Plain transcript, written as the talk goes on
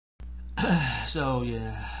So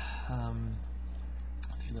yeah, I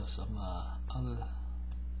think there's some other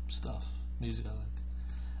stuff, music I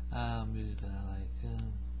like. Music that I like.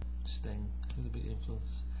 Sting was a big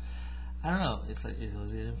influence. I don't know. It's like it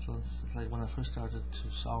was an influence. It's like when I first started to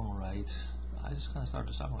songwrite, I just kind of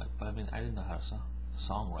started to songwrite. But I mean, I didn't know how to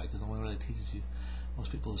songwrite because no one really teaches you.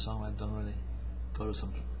 Most people who songwrite don't really go to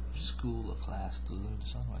some school or class to learn to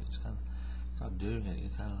songwrite. You just kind of start doing it. You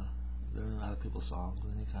kind of learn other people's songs,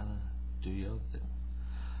 and then you kind of do your own thing.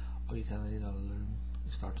 Or you kind of learn.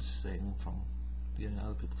 You start to sing from hearing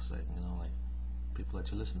other people sing. Like people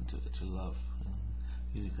that you listen to, that you love,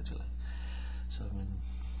 music that you like. So I mean.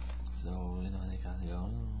 So, and you kind of go,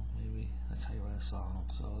 maybe that's how you write a song.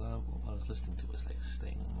 So what I was listening to was like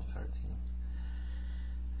Sting, McCartney,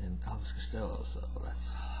 and Elvis Costello. So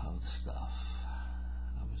that's how the stuff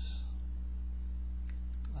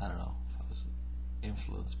I don't know if I was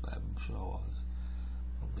influenced, but I'm sure I was.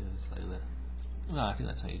 Probably it's like that. No, I think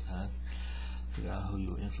that's how you kind of figure out who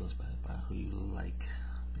you're influenced by who you like.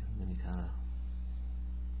 And then you kind of,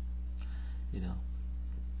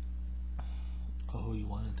 or who you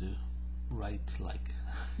wanted to write like,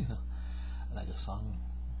 like a song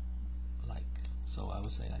like. So I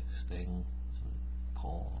would say like Sting,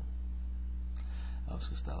 Paul, Elvis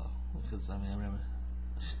Costello, because I remember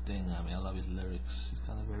Sting. I love his lyrics. He's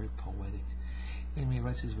kind of very poetic. He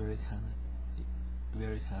writes his very kind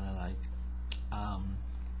of like,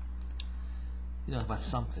 about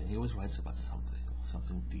something. He always writes about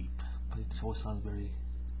something deep, but it always sounds very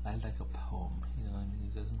like a poem. He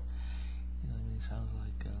doesn't. It sounds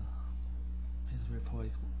like it's a very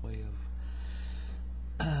poetic way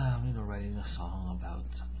of writing a song about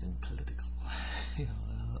something political. I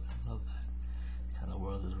love that kind of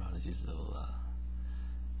world around his little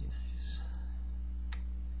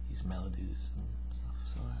his melodies and stuff.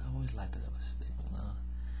 So I always liked that thing.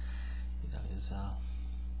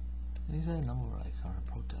 He's had a number of like kind of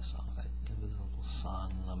protest songs, like Invisible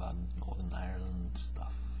Sun about Northern Ireland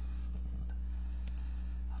stuff.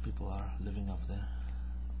 People are living up there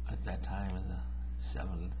at that time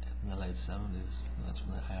in the late 70s. That's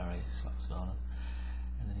when the IRA stuff was going on.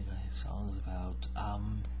 And then you got his songs about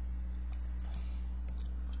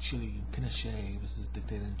Chile. Pinochet was this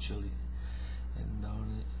dictator in Chile, and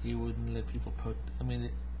he wouldn't let people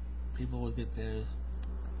people would get their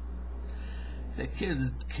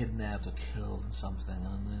kids kidnapped or killed and something,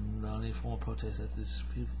 and then the only form of protest that these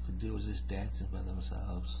people could do was just dancing by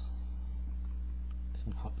themselves.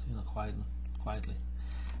 Quietly.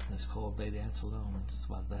 And it's called They Dance Alone. It's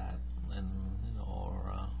about that, and or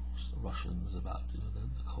Russians about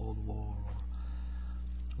the Cold War, or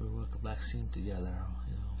we worked the Black Scene together.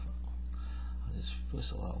 On his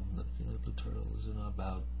first album, the Blue Turtles.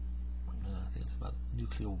 About I think it's about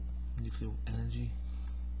nuclear energy.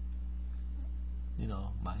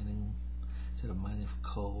 Mining, instead of mining for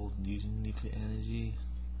coal, using nuclear energy.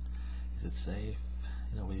 Is it safe?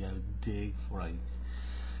 We gotta dig for like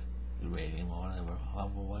uranium or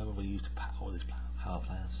whatever we use to power these power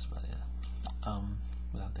plants. But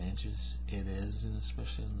without dangers, it is,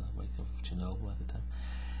 especially in the wake of Chernobyl at the time.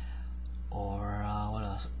 Or what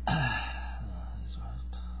else?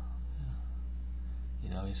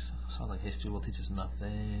 It's sort of like history will teach us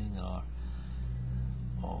nothing, or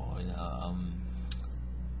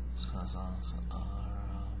those kind of songs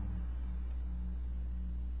are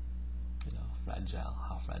fragile,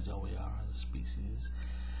 how fragile we are as a species.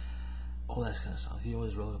 All that kind of stuff. He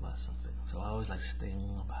always wrote about something, so I always like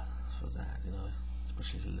Sting for that,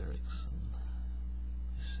 especially his lyrics and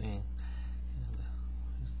his singing.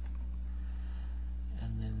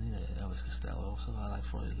 And then Elvis Costello also I like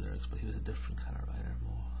for his lyrics, but he was a different kind of writer,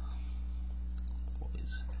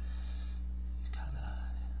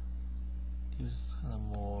 he was kind of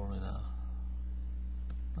more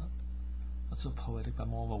not so poetic, but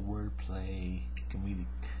more of a wordplay, comedic.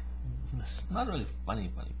 Not really funny,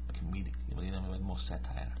 but comedic. With more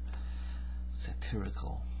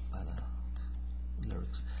satirical kind of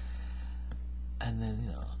lyrics. And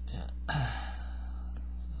then so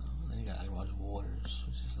then you got like Roger Waters,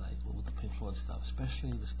 which is like with the Pink Floyd stuff,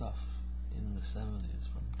 especially the stuff in the 70s,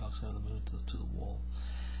 from Dark Side of the Moon to the Wall.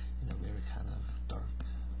 Very kind of dark,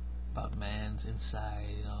 about man's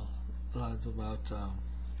inside. Lots about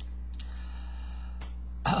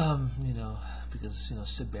because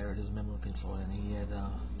Syd Barrett is a member of Pink Floyd, and he had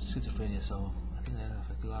schizophrenia, so I think that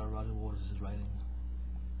affected a lot of Roger Waters' writing,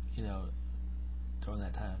 during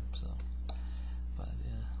that time. So, but